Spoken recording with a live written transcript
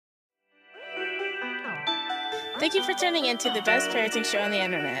Thank you for tuning in to the best parenting show on the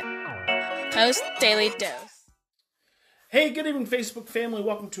internet, Post Daily Dose. Hey, good evening, Facebook family.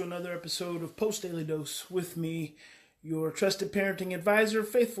 Welcome to another episode of Post Daily Dose with me, your trusted parenting advisor,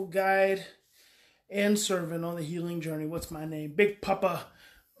 faithful guide, and servant on the healing journey. What's my name? Big Papa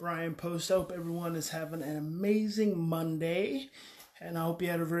Brian Post. I hope everyone is having an amazing Monday, and I hope you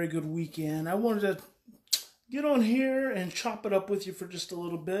had a very good weekend. I wanted to get on here and chop it up with you for just a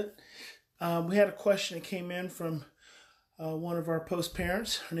little bit. We had a question that came in from one of our post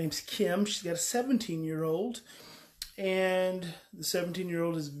parents. Her name's Kim. She's got a 17-year-old, and the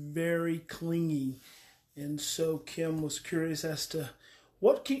 17-year-old is very clingy. And so Kim was curious as to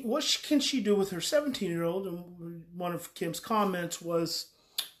what can she do with her 17-year-old. And one of Kim's comments was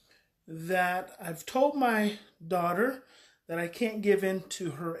that I've told my daughter that I can't give in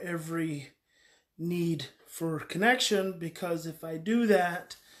to her every need for connection, because if I do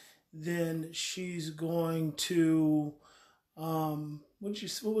that, then she's going to,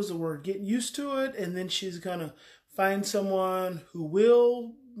 what was the word? Get used to it, and then she's gonna find someone who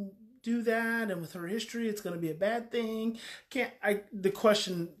will do that, and with her history, it's gonna be a bad thing. The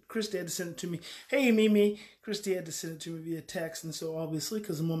question, Christy had to send it to me. Hey, Mimi, Christy had to send it to me via text, and so obviously,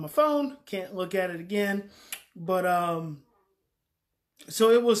 because I'm on my phone, can't look at it again. But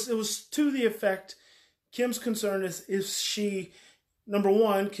so it was to the effect. Kim's concern is if she. Number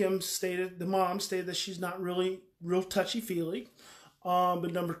one, the mom stated that she's not really real touchy-feely.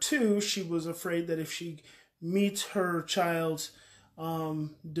 But number two, she was afraid that if she meets her child's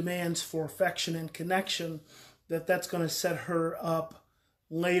demands for affection and connection, that's going to set her up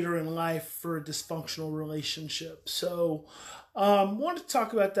later in life for a dysfunctional relationship. So I wanted to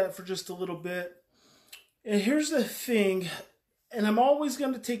talk about that for just a little bit. And here's the thing, and I'm always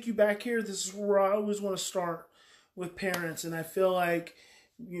going to take you back here. This is where I always want to start with parents, and I feel like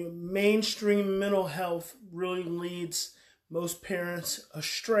mainstream mental health really leads most parents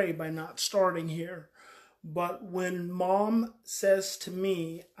astray by not starting here. But when mom says to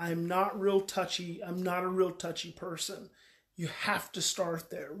me, I'm not a real touchy person, you have to start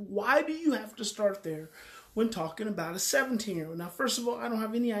there. Why do you have to start there when talking about a 17-year-old? Now, first of all, I don't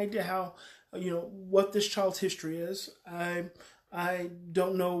have any idea how, what this child's history is. I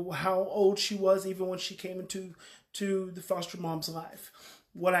don't know how old she was even when she came into the foster mom's life.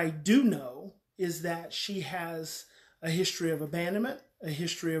 What I do know is that she has a history of abandonment, a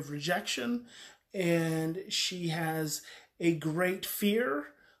history of rejection, and she has a great fear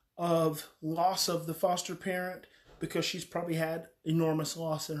of loss of the foster parent because she's probably had enormous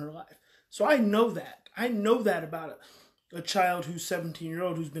loss in her life. So I know that. I know that about a child who's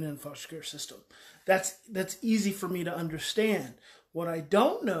 17-year-old who's been in the foster care system. That's easy for me to understand. What I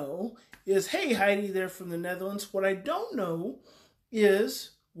don't know is, hey, Heidi there from the Netherlands, what I don't know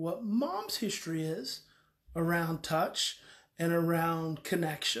is what mom's history is around touch and around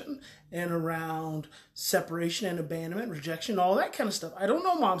connection and around separation and abandonment, rejection, all that kind of stuff. I don't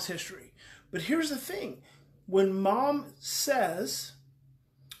know mom's history. But here's the thing. When mom says,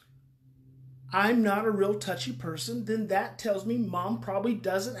 I'm not a real touchy person, then that tells me mom probably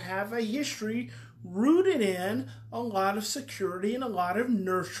doesn't have a history rooted in a lot of security and a lot of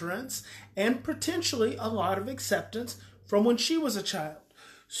nurturance and potentially a lot of acceptance from when she was a child.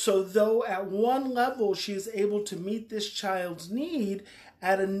 So though at one level she is able to meet this child's need,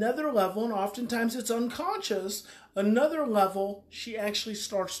 at another level, and oftentimes it's unconscious, another level, she actually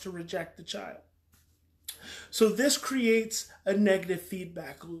starts to reject the child. So this creates a negative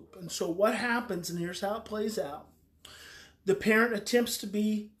feedback loop. And so what happens, and here's how it plays out. The parent attempts to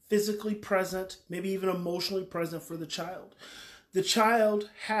be physically present, maybe even emotionally present for the child. The child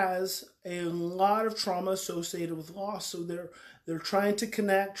has a lot of trauma associated with loss, so they're trying to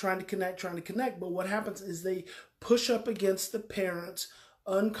connect. But what happens is they push up against the parent's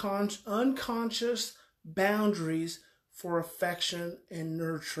unconscious boundaries for affection and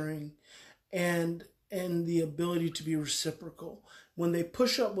nurturing, and the ability to be reciprocal. When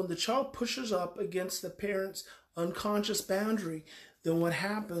the child pushes up against the parent's unconscious boundary, then what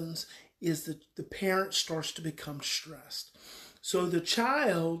happens is that the parent starts to become stressed. So the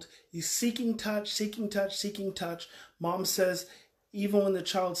child is seeking touch. Mom says even when the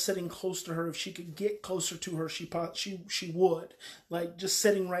child's sitting close to her, if she could get closer to her, she would. Like, just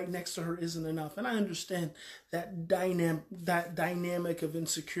sitting right next to her isn't enough. And I understand that dynamic of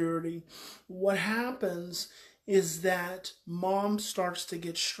insecurity. What happens is that mom starts to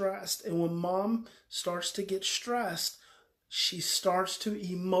get stressed. And when mom starts to get stressed, she starts to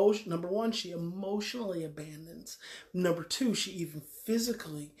number one, she emotionally abandons. Number two, she even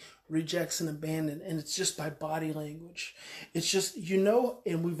physically rejects and abandons. And it's just by body language. It's just,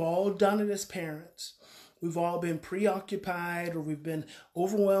 and we've all done it as parents. we've all been preoccupied, or we've been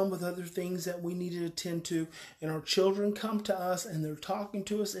overwhelmed with other things that we need to attend to. And our children come to us and they're talking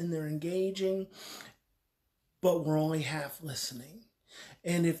to us and they're engaging, but we're only half listening.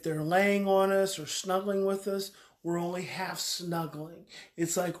 And if they're laying on us or snuggling with us, we're only half snuggling.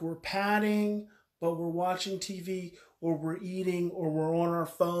 It's like we're patting, but we're watching TV, or we're eating, or we're on our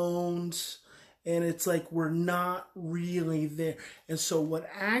phones. And it's like we're not really there. And so what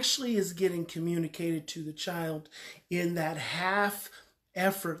actually is getting communicated to the child in that half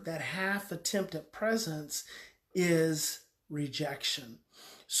effort, that half attempt at presence, is rejection.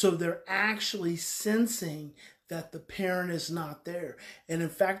 So they're actually sensing that the parent is not there. And in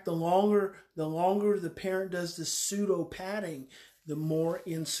fact, the longer the parent does this pseudo patting, the more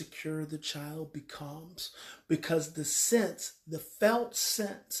insecure the child becomes, because the sense, the felt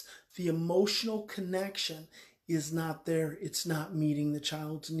sense, the emotional connection is not there. It's not meeting the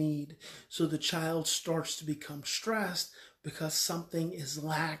child's need. So the child starts to become stressed because something is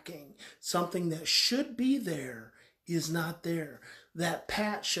lacking. Something that should be there is not there. That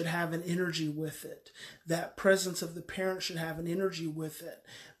pat should have an energy with it. That presence of the parent should have an energy with it.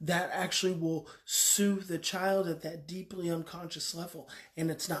 That actually will soothe the child at that deeply unconscious level. And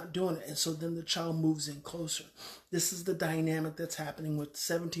it's not doing it. And so then the child moves in closer. This is the dynamic that's happening with the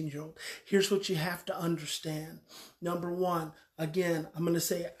 17-year-old. Here's what you have to understand. Number one, again, I'm going to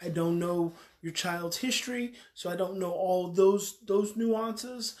say I don't know your child's history, so I don't know all those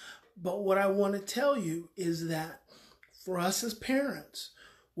nuances. But what I want to tell you is that for us as parents,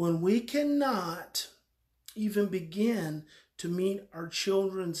 when we cannot even begin to meet our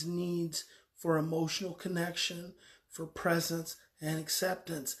children's needs for emotional connection, for presence and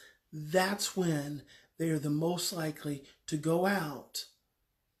acceptance, that's when they are the most likely to go out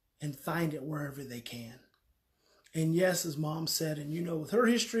and find it wherever they can. And yes, as Mom said, and you know with her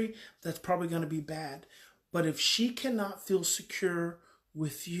history, that's probably going to be bad. But if she cannot feel secure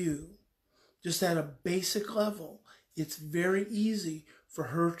with you, just at a basic level, it's very easy for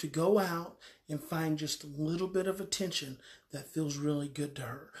her to go out and find just a little bit of attention that feels really good to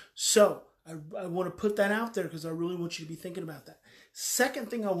her. So I want to put that out there because I really want you to be thinking about that. Second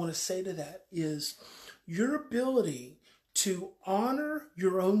thing I want to say to that is your ability to honor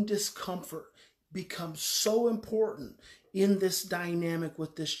your own discomfort becomes so important in this dynamic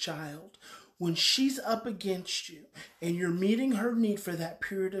with this child. When she's up against you and you're meeting her need for that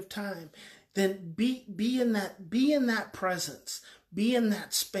period of time, then be in that presence, be in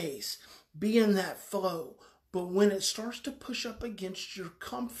that space, be in that flow. But when it starts to push up against your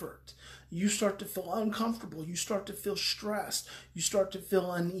comfort, you start to feel uncomfortable, you start to feel stressed, you start to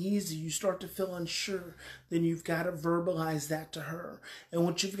feel uneasy, you start to feel unsure, then you've got to verbalize that to her. And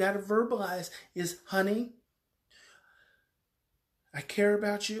what you've got to verbalize is, honey, I care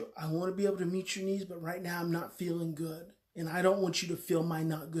about you. I want to be able to meet your needs, but right now I'm not feeling good. And I don't want you to feel my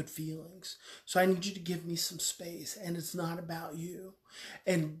not good feelings. So I need you to give me some space. And it's not about you.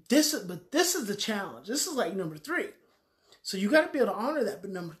 And this is the challenge. This is like number 3. So you got to be able to honor that.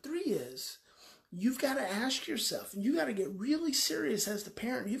 But number 3 is you've got to ask yourself, and you got to get really serious as the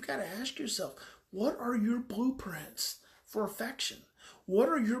parent. You've got to ask yourself, what are your blueprints for affection? What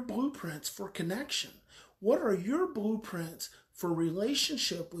are your blueprints for connection? What are your blueprints for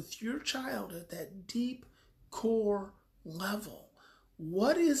relationship with your child at that deep core level?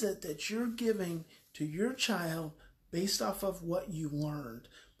 What is it that you're giving to your child based off of what you learned?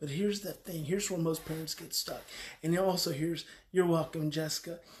 But here's the thing. Here's where most parents get stuck. And also you're welcome,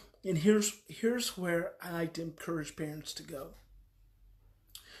 Jessica. And here's where I like to encourage parents to go.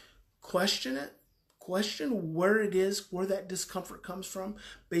 Question it. Question where it is, where that discomfort comes from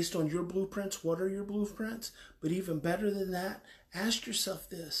based on your blueprints. What are your blueprints? But even better than that, ask yourself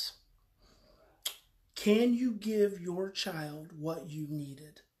this. Can you give your child what you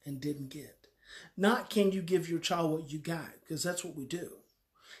needed and didn't get? Not can you give your child what you got, because that's what we do.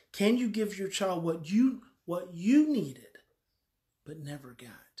 Can you give your child what you needed but never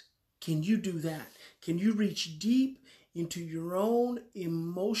got? Can you do that? Can you reach deep into your own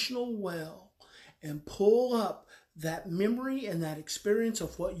emotional well and pull up that memory and that experience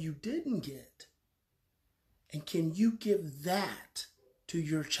of what you didn't get? And can you give that to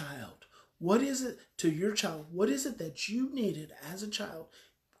your child? What is it to your child? What is it that you needed as a child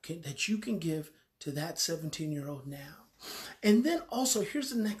that you can give to that 17-year-old now? And then also,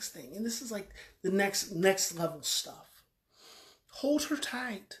 here's the next thing. And this is like the next level stuff. Hold her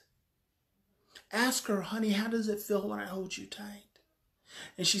tight. Ask her, honey, how does it feel when I hold you tight?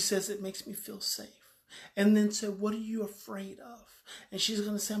 And she says, it makes me feel safe. And then say, what are you afraid of? And she's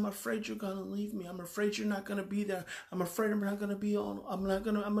going to say, I'm afraid you're going to leave me. I'm afraid you're not going to be there. I'm afraid I'm going to be all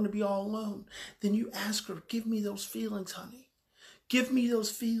alone. Then you ask her, give me those feelings, honey. Give me those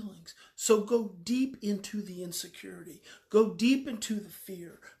feelings. So go deep into the insecurity. Go deep into the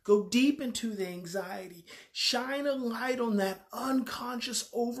fear. Go deep into the anxiety. Shine a light on that unconscious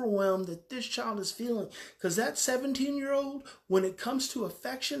overwhelm that this child is feeling. Because that 17-year-old, when it comes to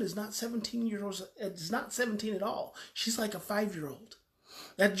affection, is not 17 years old. It's not 17 at all. She's like a 5-year-old.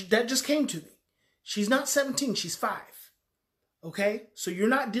 That just came to me. She's not 17. She's 5. Okay? So you're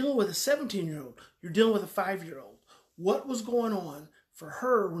not dealing with a 17-year-old. You're dealing with a 5-year-old. What was going on for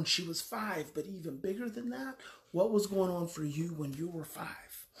her when she was 5, but even bigger than that, what was going on for you when you were 5?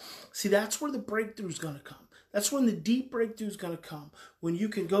 See, that's where the breakthrough is going to come. That's when the deep breakthrough is going to come. When you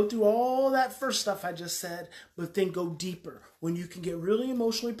can go through all that first stuff I just said, but then go deeper. When you can get really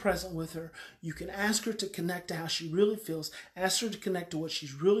emotionally present with her, you can ask her to connect to how she really feels, ask her to connect to what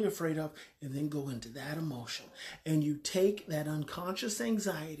she's really afraid of, and then go into that emotion. And you take that unconscious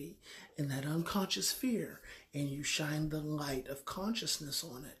anxiety and that unconscious fear, and you shine the light of consciousness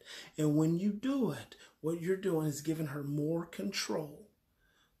on it. And when you do it, what you're doing is giving her more control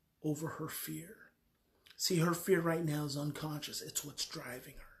over her fear. See, her fear right now is unconscious. It's what's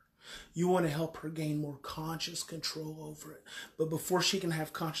driving her. You want to help her gain more conscious control over it. But before she can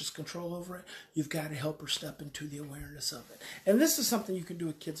have conscious control over it, you've got to help her step into the awareness of it. And this is something you can do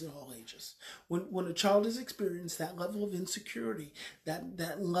with kids at all ages. When a child has experienced that level of insecurity,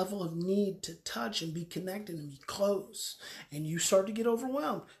 that level of need to touch and be connected and be close, and you start to get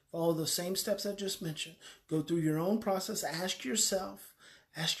overwhelmed, follow those same steps I just mentioned. Go through your own process. Ask yourself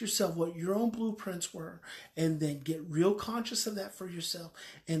what your own blueprints were, and then get real conscious of that for yourself,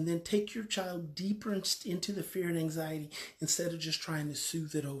 and then take your child deeper into the fear and anxiety instead of just trying to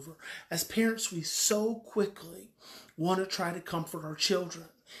soothe it over. As parents, we so quickly want to try to comfort our children.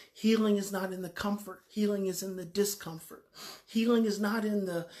 Healing is not in the comfort. Healing is in the discomfort. Healing is not in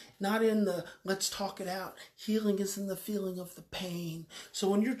the let's talk it out. Healing is in the feeling of the pain. So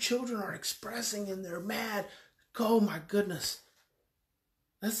when your children are expressing and they're mad, oh my goodness,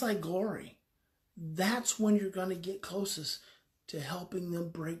 that's like glory. That's when you're going to get closest to helping them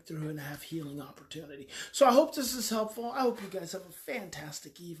break through and have healing opportunity. So I hope this is helpful. I hope you guys have a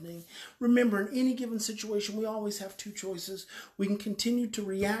fantastic evening. Remember, in any given situation, we always have two choices. We can continue to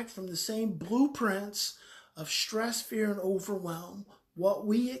react from the same blueprints of stress, fear, and overwhelm, what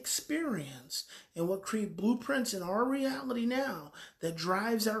we experience and what create blueprints in our reality now that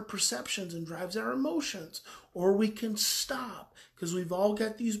drives our perceptions and drives our emotions. Or we can stop, because we've all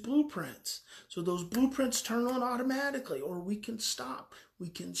got these blueprints. So those blueprints turn on automatically. Or we can stop. We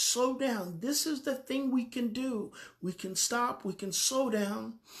can slow down. This is the thing we can do. We can stop. We can slow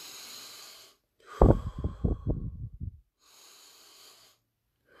down.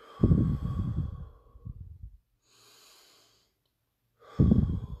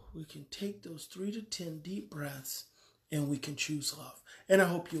 We can take those 3 to 10 deep breaths, and we can choose love. And I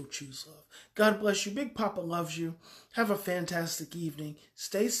hope you'll choose love. God bless you. Big Papa loves you. Have a fantastic evening.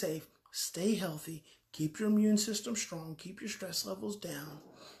 Stay safe. Stay healthy. Keep your immune system strong. Keep your stress levels down.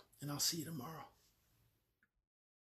 And I'll see you tomorrow.